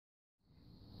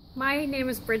My name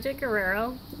is Bridget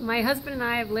Guerrero. My husband and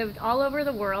I have lived all over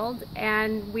the world,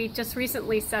 and we just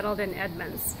recently settled in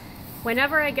Edmonds.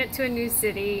 Whenever I get to a new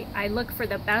city, I look for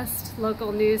the best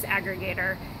local news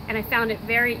aggregator, and I found it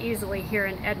very easily here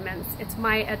in Edmonds. It's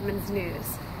My Edmonds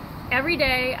News. Every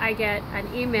day I get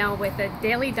an email with a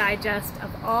daily digest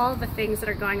of all the things that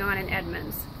are going on in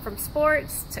Edmonds, from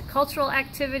sports to cultural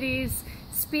activities,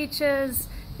 speeches,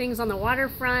 things on the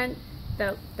waterfront,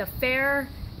 the fair.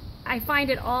 I find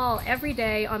it all every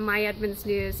day on My Edmonds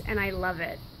News, and I love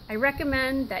it. I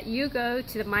recommend that you go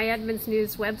to the My Edmonds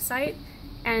News website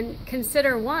and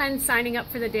consider, one, signing up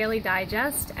for the Daily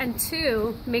Digest, and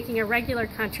two, making a regular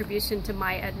contribution to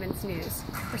My Edmonds News.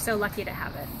 We're so lucky to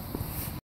have it.